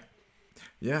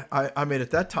 Yeah, I mean,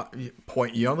 at that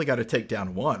point, you only got to take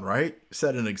down one, right?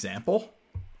 Set an example.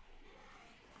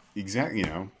 Exactly,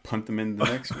 punt them in the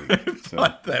next week. So.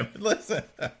 Punt them. Listen.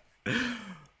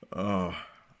 Oh.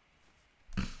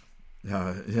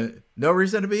 No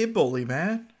reason to be a bully,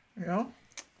 man.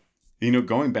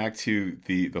 Going back to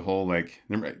the whole, like,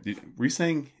 remember, were you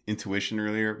saying intuition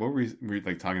earlier? What were we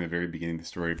like talking at the very beginning of the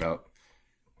story about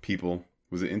people?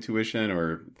 Was it intuition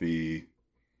or the...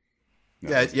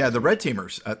 No, yeah, the red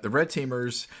teamers.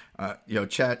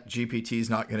 ChatGPT is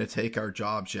not going to take our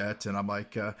jobs yet. And I'm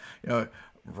like,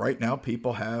 right now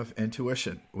people have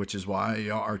intuition, which is why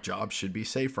our jobs should be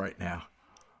safe right now.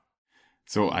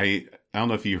 So I don't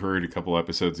know if you heard a couple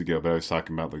episodes ago, but I was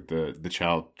talking about like the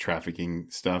child trafficking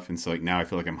stuff. And so like now I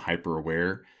feel like I'm hyper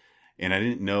aware, and I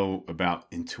didn't know about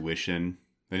intuition.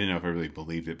 I didn't know if I really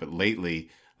believed it, but lately,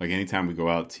 like anytime we go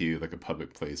out to like a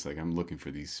public place, like I'm looking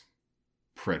for these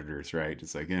predators, right?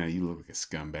 It's like, you look like a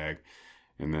scumbag.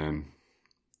 And then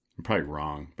I'm probably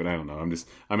wrong, but I don't know.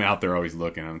 I'm out there always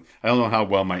looking. I don't know how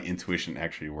well my intuition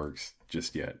actually works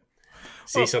just yet.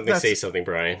 Say something,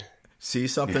 Brian. See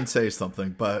something, say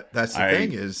something. But that's the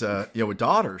thing is, with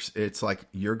daughters, it's like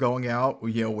you're going out,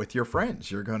 with your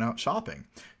friends. You're going out shopping.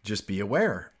 Just be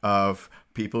aware of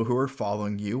people who are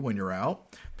following you when you're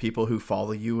out, people who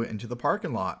follow you into the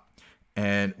parking lot,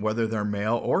 and whether they're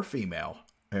male or female,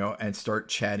 and start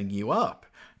chatting you up,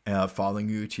 following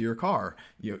you to your car.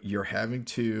 You're having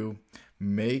to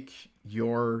make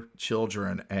your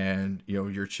children and,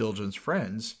 your children's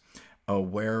friends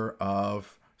aware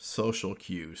of social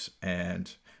cues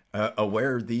and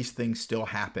aware these things still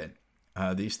happen.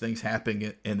 These things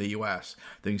happen in the U.S.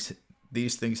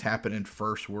 These things happen in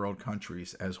first world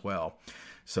countries as well.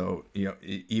 So,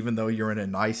 even though you're in a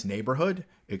nice neighborhood,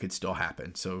 it could still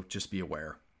happen. So just be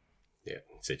aware. Yeah,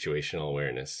 situational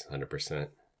awareness, 100%.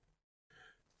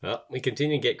 Well, we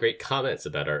continue to get great comments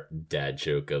about our dad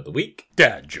joke of the week.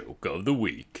 Dad joke of the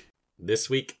week. This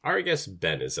week, our guest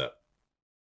Ben is up.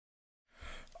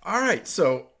 All right,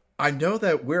 so I know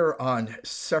that we're on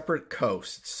separate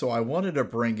coasts, so I wanted to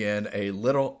bring in a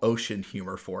little ocean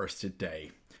humor for us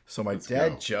today. So my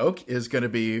dad joke is going to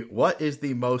be, what is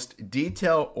the most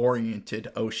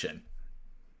detail-oriented ocean?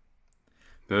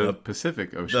 The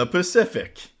Pacific Ocean. The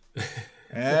Pacific.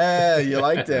 Yeah, you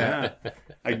like that. Yeah,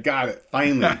 I got it,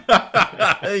 finally.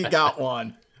 You got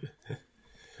one.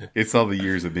 It's all the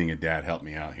years of being a dad helped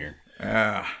me out here.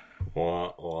 Wah,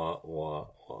 wah, wah,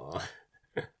 wah.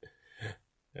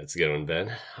 That's a good one,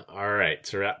 Ben. All right,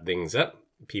 to wrap things up,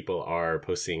 people are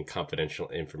posting confidential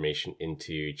information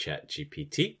into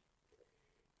ChatGPT.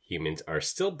 Humans are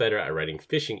still better at writing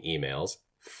phishing emails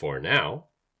for now.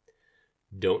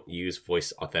 Don't use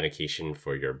voice authentication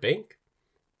for your bank.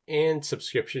 And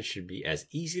subscriptions should be as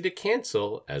easy to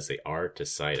cancel as they are to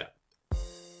sign up.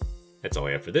 That's all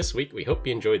I have for this week. We hope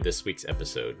you enjoyed this week's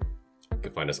episode. You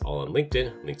can find us all on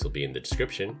LinkedIn. Links will be in the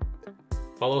description.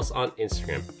 Follow us on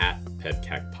Instagram at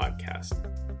PedCac Podcast.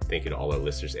 Thank you to all our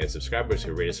listeners and subscribers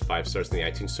who rate us 5 stars in the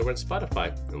iTunes Store and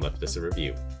Spotify and left us a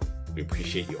review. We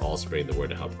appreciate you all spreading the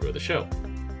word to help grow the show.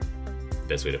 The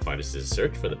best way to find us is to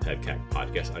search for the PedCac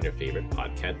Podcast on your favorite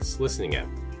podcast listening app.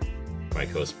 My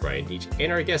co-host Brian Deach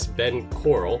and our guest Ben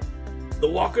Coral. The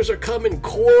walkers are coming,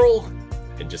 Coral!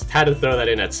 I just had to throw that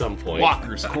in at some point.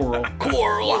 Walkers, Coral.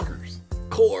 Coral! Walkers.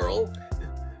 Coral!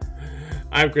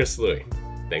 I'm Chris Louie.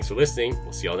 Thanks for listening.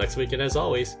 We'll see you all next week, and as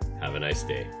always, have a nice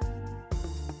day.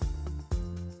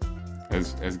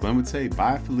 As Glenn would say,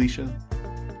 bye, Felicia.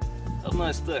 Have a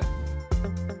nice day.